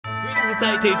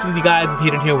Salutations, you guys, it's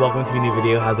Hadrian here. Welcome to a new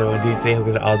video. How's everyone doing today? Hope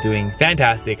you guys are all doing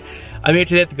fantastic. I'm here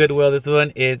today at the Goodwill. This one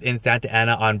is in Santa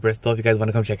Ana on Bristol. If you guys want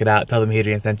to come check it out, tell them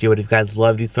Hadrian sent you. But if you guys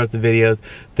love these sorts of videos,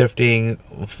 thrifting,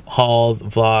 hauls,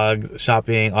 vlogs,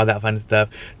 shopping, all that fun stuff,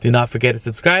 do not forget to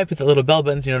subscribe. Hit the little bell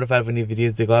button so you're notified when new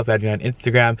videos do go up. Add me on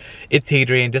Instagram. It's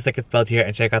Hadrian, just like it's spelled here.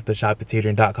 And check out the shop,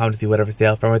 itsHadrian.com, to see whatever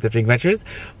sale from our thrifting ventures.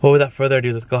 But without further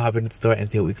ado, let's go hop into the store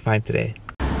and see what we can find today.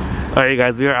 Alright, you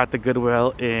guys, we are at the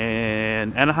Goodwill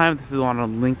in Anaheim. This is one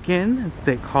on Lincoln and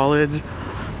State College.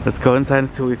 Let's go inside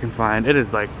and see what we can find. It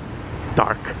is like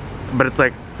dark, but it's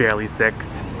like barely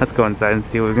 6. Let's go inside and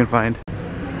see what we can find.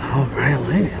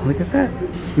 Alright, look at that.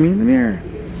 Me in the mirror.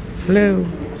 Hello.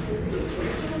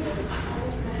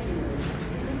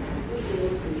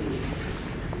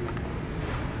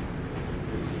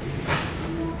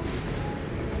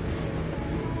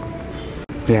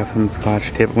 We have some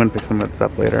Scotch tape. I'm gonna pick some of this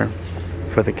up later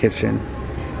for the kitchen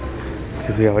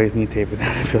because we always need tape.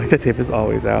 I feel like the tape is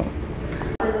always out.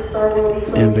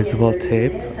 Invisible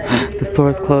tape. The store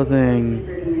is closing.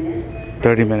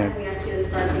 30 minutes.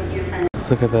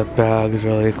 Let's look at the bags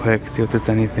really quick, see if there's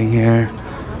anything here.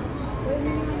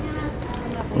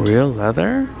 Real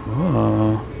leather?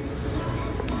 Oh.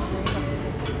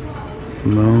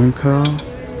 Monco.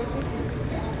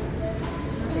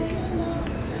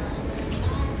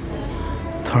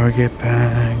 Target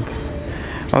bags.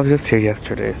 I was just here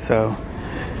yesterday, so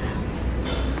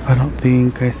I don't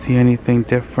think I see anything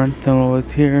different than what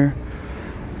was here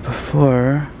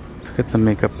before. Look at the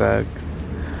makeup bags.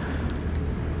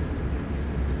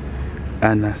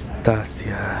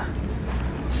 Anastasia.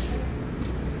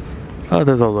 Oh,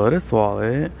 there's a Lotus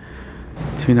wallet.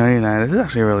 $2.99. This is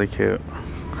actually really cute.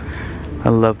 I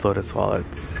love Lotus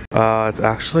wallets. It's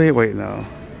actually, wait, no.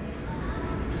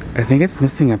 I think it's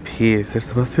missing a piece. There's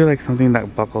supposed to be like something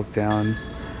that buckles down.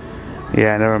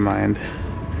 Yeah, never mind.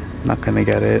 Not gonna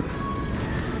get it.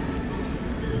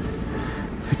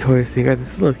 Victoria's Secret. This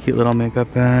is a little cute little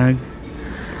makeup bag.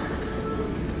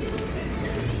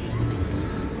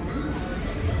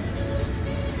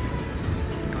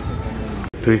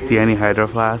 Do we see any Hydro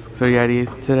Flasks or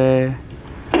Yetis today?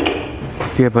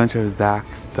 See a bunch of Zach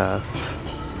stuff.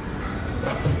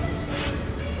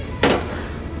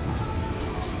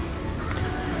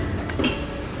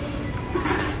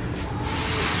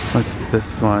 What's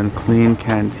this one? Clean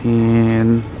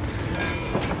Canteen.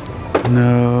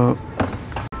 No.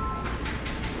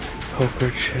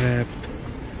 Poker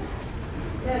chips.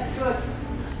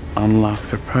 Unlock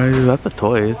surprises. That's the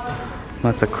toys.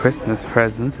 Lots of Christmas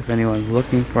presents if anyone's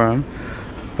looking for them.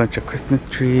 Bunch of Christmas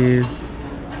trees.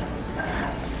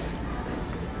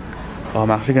 Oh,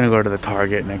 I'm actually gonna go to the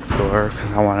Target next door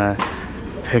because I want to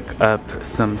pick up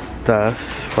some stuff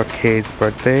for Kay's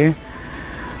birthday.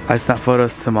 I sent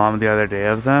photos to Mom the other day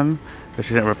of them, but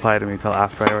she didn't reply to me until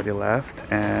after I already left,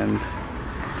 and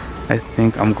I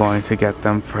think I'm going to get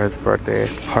them for his birthday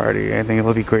party. I think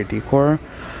it'll be great decor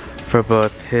for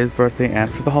both his birthday and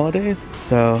for the holidays,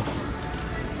 so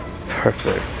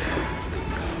perfect.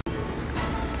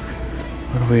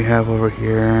 What do we have over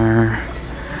here?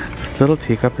 This little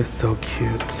teacup is so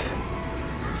cute.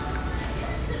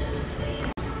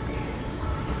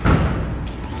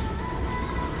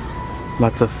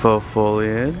 Lots of faux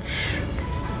foliage.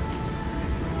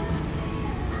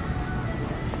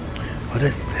 What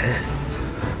is this?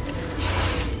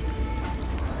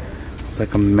 It's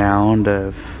like a mound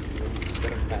of...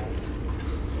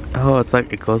 Oh, it's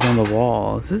like it goes on the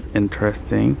wall. This is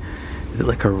interesting. Is it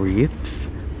like a wreath?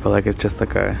 But like it's just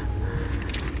like a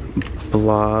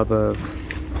blob of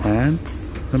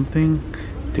plants? Something?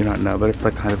 Do not know, but it's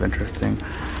like kind of interesting.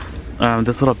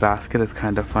 This little basket is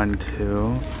kind of fun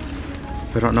too.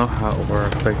 I don't know how it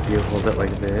works. Like, do you hold it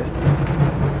like this?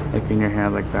 Like in your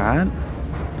hand like that?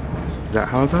 Is that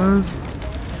how it goes?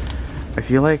 I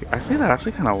feel like, actually that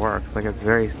actually kind of works. Like it's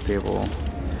very stable.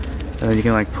 And then you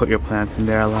can like put your plants in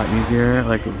there a lot easier.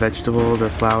 Like vegetables or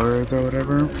flowers or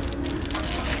whatever.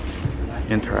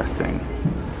 Interesting.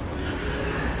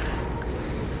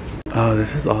 Oh,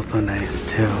 this is also nice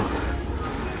too.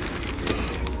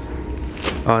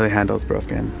 Oh, the handle's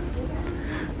broken.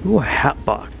 Ooh, a hat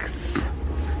box.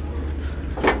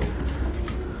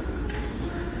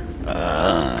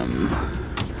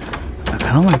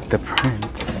 I kind of like the print,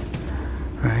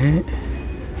 right?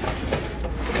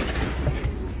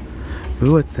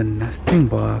 Ooh, it's a nesting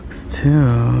box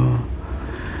too.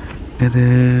 It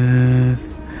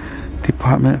is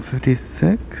Department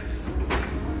 56.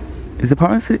 Is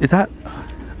Department 50, is that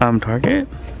Target?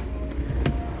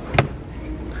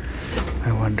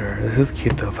 I wonder. This is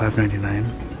cute though, $5.99.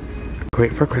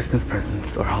 Great for Christmas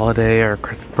presents or holiday or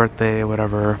Christmas birthday,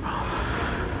 whatever.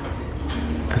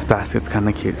 This basket's kind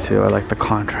of cute too. I like the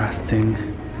contrasting.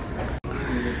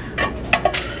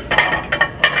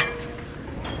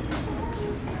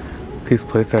 These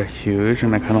plates are huge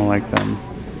and I kind of like them.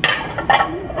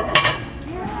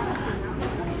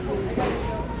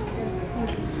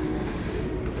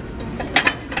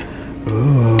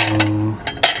 Ooh.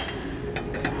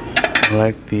 I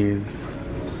like these.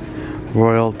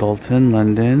 Royal Doulton,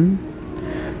 London.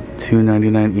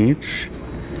 $2.99 each.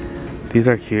 These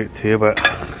are cute too, but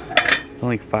it's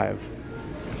only 5.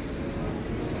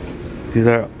 These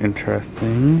are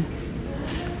interesting.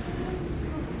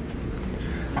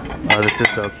 Oh, this is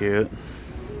so cute.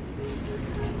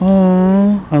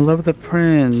 Oh, I love the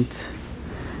print.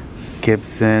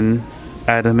 Gibson,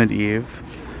 Adam and Eve.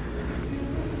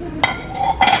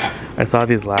 I saw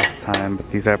these last time,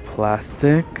 but these are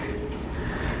plastic.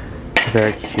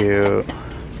 They're cute.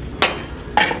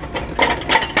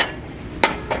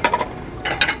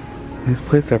 These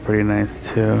plates are pretty nice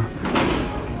too.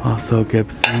 Also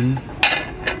Gibson.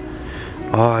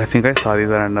 Oh, I think I saw these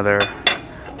at another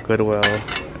Goodwill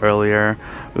earlier.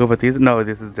 Oh, but these, no,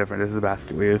 this is different. This is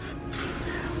basket weave.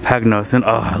 Pagnosin.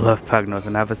 Oh, I love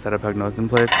Pagnosin. I have a set of Pagnosin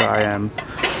plates, so I am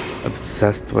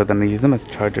obsessed with them. I use them as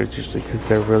chargers usually because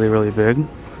they're really, really big.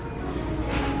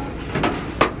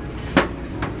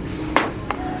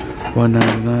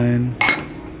 $1.99.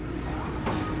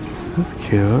 That's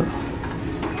cute.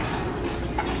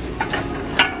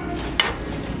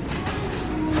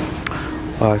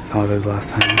 Oh, I saw those last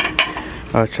time.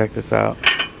 Oh, check this out.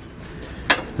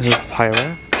 This is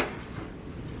Pyrex.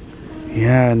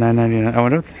 Yeah, $9.99. I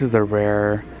wonder if this is a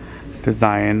rare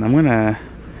design. I'm gonna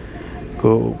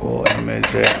Google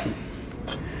image it,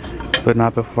 but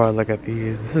not before I look at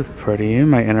these. This is pretty.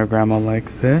 My inner grandma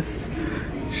likes this.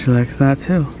 She likes that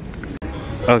too.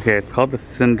 Okay, it's called the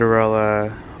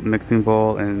Cinderella mixing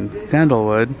bowl in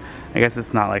sandalwood. I guess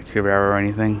it's not like too rare or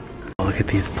anything. Oh, look at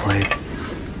these plates.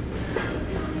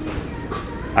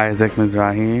 Isaac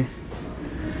Mizrahi.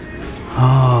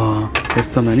 Oh, there's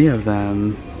so many of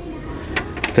them.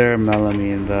 They're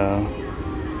melamine though.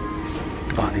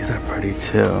 Oh, these are pretty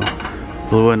too.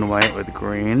 Blue and white with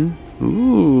green.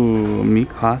 Ooh,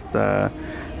 Mikasa.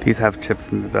 These have chips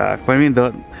in the back. But I mean,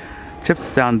 the chips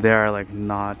down there are like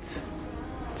not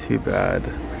too bad.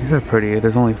 These are pretty.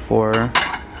 There's only 4.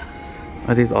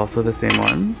 Are these also the same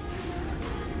ones?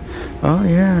 Oh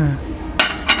yeah.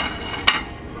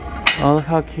 Oh, look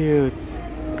how cute.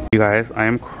 You guys, I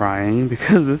am crying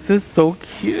because this is so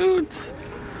cute.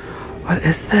 What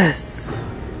is this?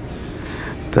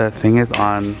 The thing is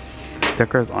on,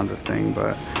 sticker's on the thing,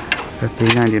 but they're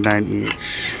 $3.99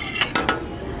 each.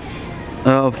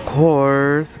 Of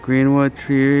course, Greenwood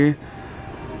tree.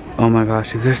 Oh my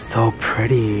gosh, these are so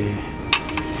pretty.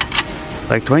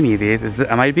 Like, do I need these?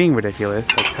 Am I being ridiculous?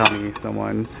 Like, tell me,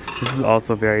 someone. This is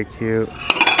also very cute.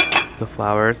 The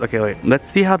flowers. Okay, wait. Let's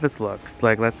see how this looks.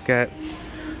 Like, let's get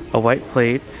a white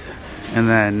plate, and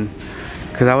then,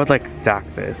 because I would like stack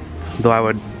this. Though I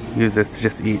would use this to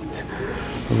just eat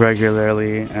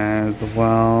regularly as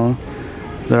well.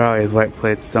 There are always white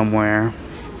plates somewhere.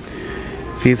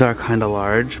 These are kind of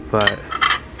large, but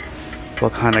we'll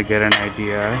kind of get an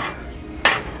idea.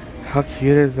 How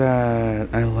cute is that?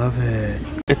 I love it.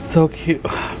 It's so cute.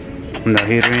 No,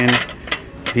 Hadrian,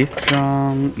 be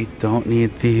strong. You don't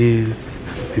need these.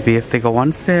 Maybe if they go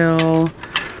on sale,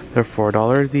 they're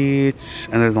 $4 each,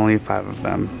 and there's only 5 of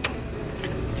them.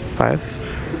 5?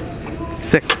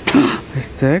 6. There's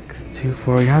 6? 2,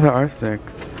 4. Yeah, there are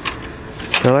 6.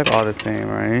 They're like all the same,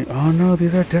 right? Oh no,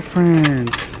 these are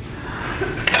different.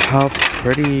 How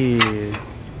pretty.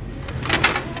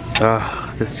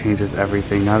 Ugh, this changes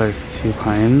everything. Now there's 2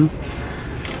 kinds.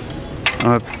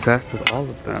 I'm obsessed with all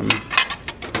of them.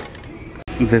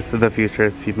 This is the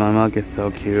Futurist female milk. Is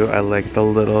so cute. I like the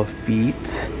little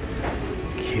feet.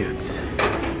 Cute.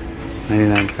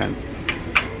 99 cents.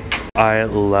 I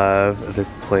love this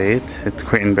plate. It's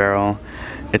Crate and Barrel.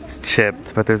 It's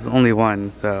chipped, but there's only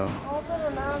one, so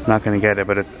I'm not gonna get it.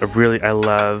 But it's a really, I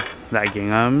love that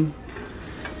gingham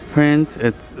print.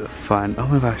 It's fun. Oh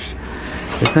my gosh.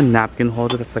 It's a napkin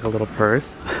holder that's like a little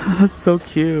purse. That's so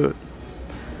cute.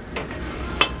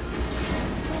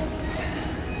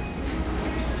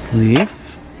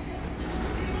 Leaf.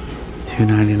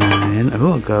 $2.99.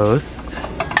 Oh, a ghost.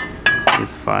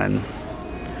 He's fun.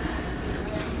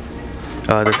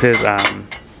 Oh, this is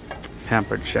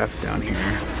Pampered Chef down here.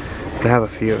 They have a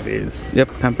few of these. Yep,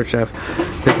 Pampered Chef.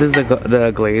 This is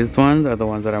the glazed ones are the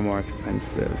ones that are more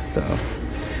expensive. So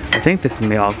I think this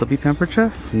may also be Pampered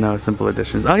Chef. No, Simple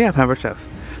Editions. Oh yeah, Pampered Chef.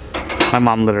 My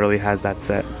mom literally has that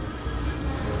set.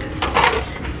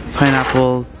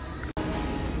 Pineapples.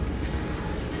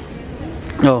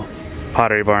 Oh,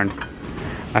 Pottery Barn.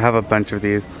 I have a bunch of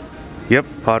these. Yep,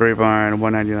 Pottery Barn,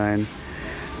 $1.99.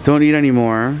 Don't need any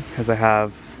more because I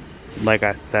have like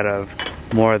a set of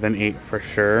more than 8 for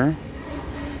sure.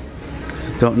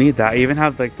 So don't need that. I even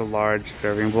have like the large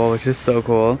serving bowl, which is so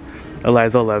cool.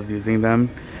 Eliza loves using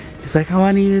them. She's like, I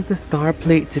want to use the star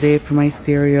plate today for my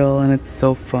cereal, and it's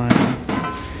so fun.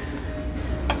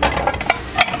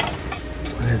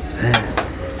 What is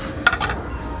this?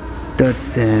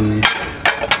 Dudson.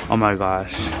 Oh my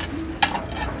gosh.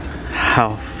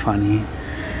 How funny.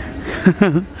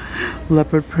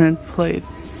 Leopard print plates.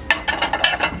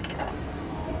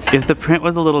 If the print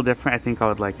was a little different, I think I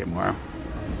would like it more.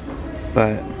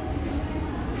 But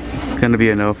it's gonna be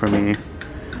a no for me.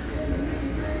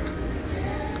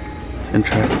 It's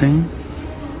interesting.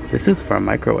 This is for a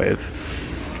microwave.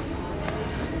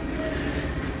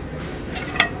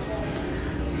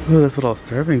 Ooh, this little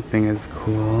serving thing is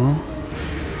cool.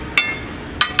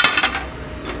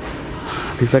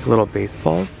 These like little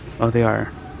baseballs? Oh, they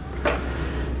are.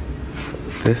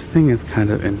 This thing is kind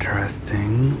of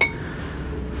interesting.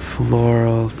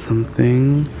 Floral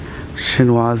something.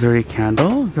 Chinoiserie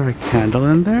candle? Is there a candle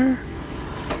in there?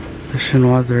 The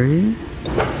chinoiserie?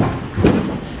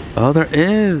 Oh, there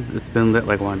is! It's been lit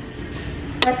like once.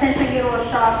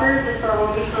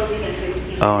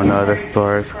 Oh no, the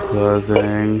store is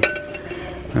closing.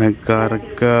 I gotta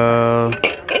go.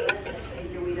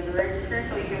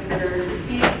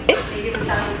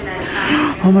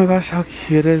 Oh my gosh, how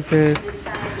cute is this?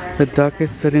 The duck is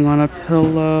sitting on a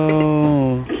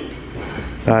pillow.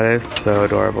 That is so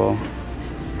adorable.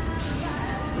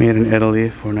 Made in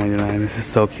Italy, $4.99. This is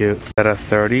so cute. Got a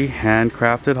 30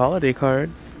 handcrafted holiday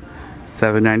cards,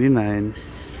 $7.99. I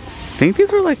think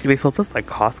these were like, they sold this like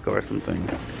Costco or something.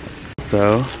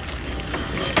 So,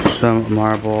 some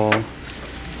marble.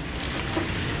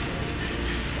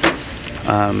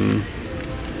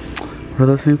 What are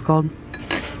those things called?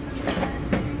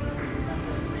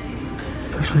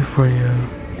 Especially for you.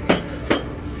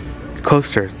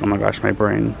 Coasters. Oh my gosh, my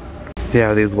brain. They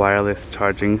have these wireless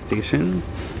charging stations.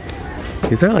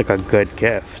 These are like a good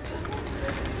gift.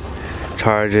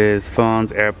 Charges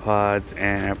phones, AirPods,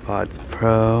 and AirPods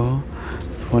Pro.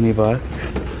 20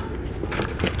 bucks.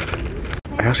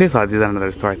 I actually saw these at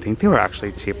another store. I think they were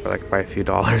actually cheaper, like by a few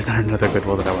dollars, than another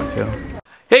Goodwill that I went to.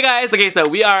 Hey guys, okay, so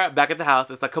we are back at the house.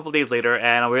 It's a couple days later,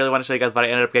 and I really want to show you guys what I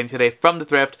ended up getting today from the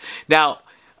thrift. Now,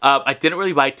 I didn't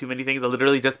really buy too many things. I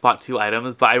literally just bought 2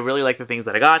 items, but I really like the things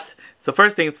that I got. So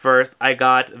first things first, I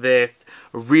got this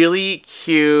really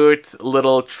cute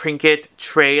little trinket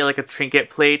tray, like a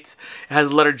trinket plate. It has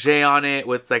the letter J on it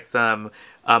with like some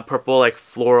purple like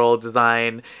floral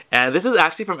design. And this is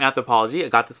actually from Anthropologie. I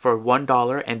got this for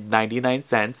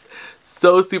 $1.99.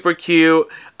 So super cute.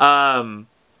 I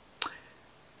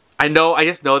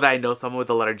just know that I know someone with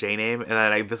the letter J name, and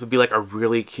then this would be like a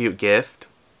really cute gift.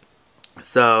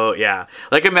 So yeah,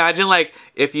 like imagine like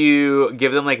if you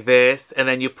give them like this and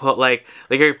then you put like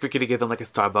you're gonna give them like a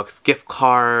Starbucks gift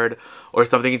card or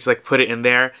something, you just like put it in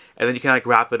there and then you can like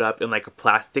wrap it up in like a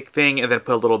plastic thing and then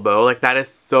put a little bow. Like that is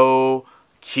so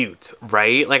cute,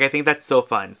 right? Like I think that's so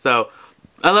fun. So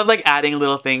I love like adding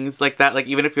little things like that. Like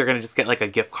even if you're gonna just get like a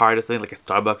gift card or something, like a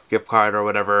Starbucks gift card or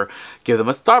whatever, give them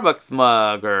a Starbucks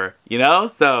mug, or you know.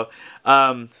 So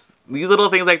these little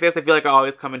things like this I feel like are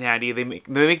always come in handy. They make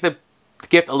the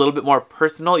gift a little bit more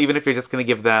personal, even if you're just going to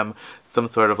give them some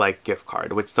sort of like gift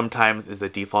card, which sometimes is the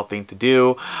default thing to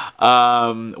do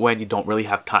when you don't really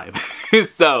have time.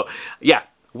 So yeah,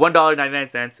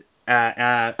 $1.99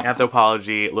 at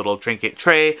Anthropologie little trinket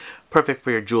tray, perfect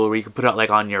for your jewelry. You can put it like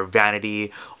on your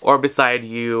vanity or beside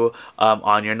you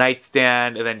on your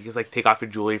nightstand, and then you just like take off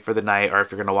your jewelry for the night, or if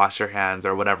you're going to wash your hands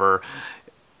or whatever,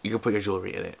 you can put your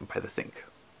jewelry in it by the sink.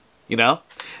 You know?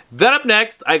 Then up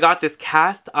next, I got this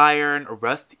cast iron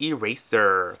rust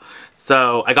eraser.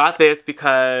 So I got this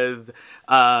because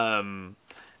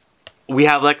we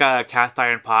have like a cast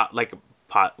iron pot.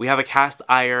 We have a cast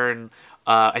iron,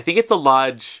 I think it's a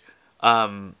Lodge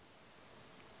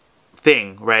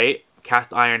thing, right?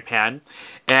 Cast iron pan.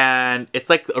 And it's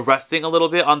like rusting a little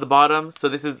bit on the bottom. So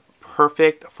this is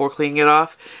perfect for cleaning it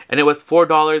off. And it was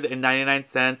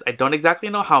 $4.99. I don't exactly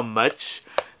know how much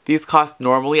these cost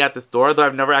normally at the store, though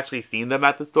I've never actually seen them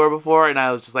at the store before, and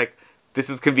I was just like, this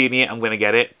is convenient, I'm gonna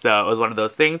get it. So it was one of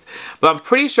those things. But I'm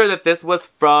pretty sure that this was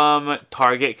from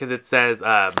Target because it says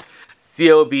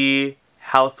COB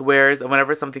housewares. And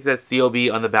whenever something says COB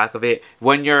on the back of it,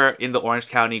 when you're in the Orange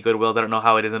County Goodwills, I don't know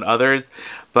how it is in others,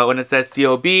 but when it says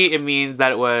COB, it means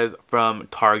that it was from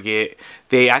Target.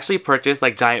 They actually purchased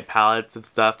like giant pallets of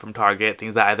stuff from Target,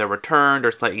 things that either returned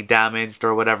or slightly damaged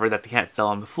or whatever that they can't sell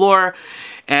on the floor,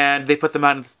 and they put them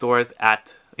out in the stores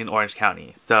in Orange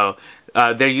County. So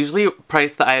they're usually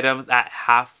price the items at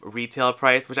half retail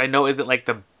price, which I know isn't like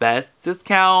the best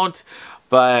discount,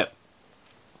 but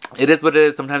it is what it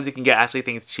is. Sometimes you can get actually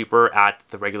things cheaper at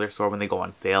the regular store when they go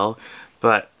on sale.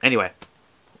 But anyway,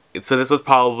 so this was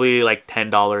probably like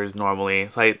 $10 normally,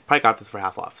 so I probably got this for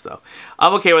half off, so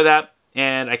I'm okay with that.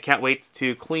 And I can't wait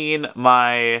to clean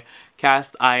my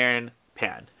cast iron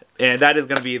pan. And that is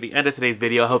going to be the end of today's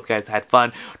video. I hope you guys had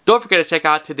fun. Don't forget to check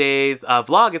out today's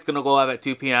vlog. It's going to go live at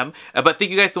 2 p.m. But thank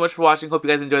you guys so much for watching. Hope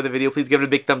you guys enjoyed the video. Please give it a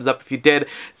big thumbs up if you did.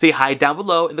 Say hi down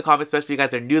below in the comments, especially if you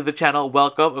guys are new to the channel.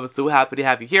 Welcome. I'm so happy to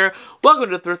have you here. Welcome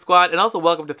to the Thrift Squad, and also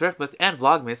welcome to Thriftmas and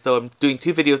Vlogmas. So I'm doing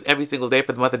 2 videos every single day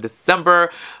for the month of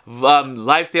December.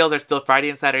 Live sales are still Friday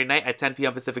and Saturday night at 10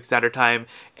 p.m. Pacific Standard Time.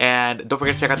 And don't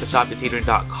forget to check out the shop,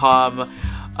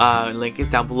 itsHadrian.com. Link is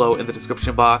down below in the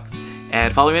description box.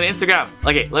 And follow me on Instagram.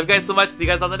 Okay, love you guys so much. See you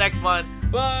guys on the next one.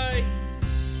 Bye!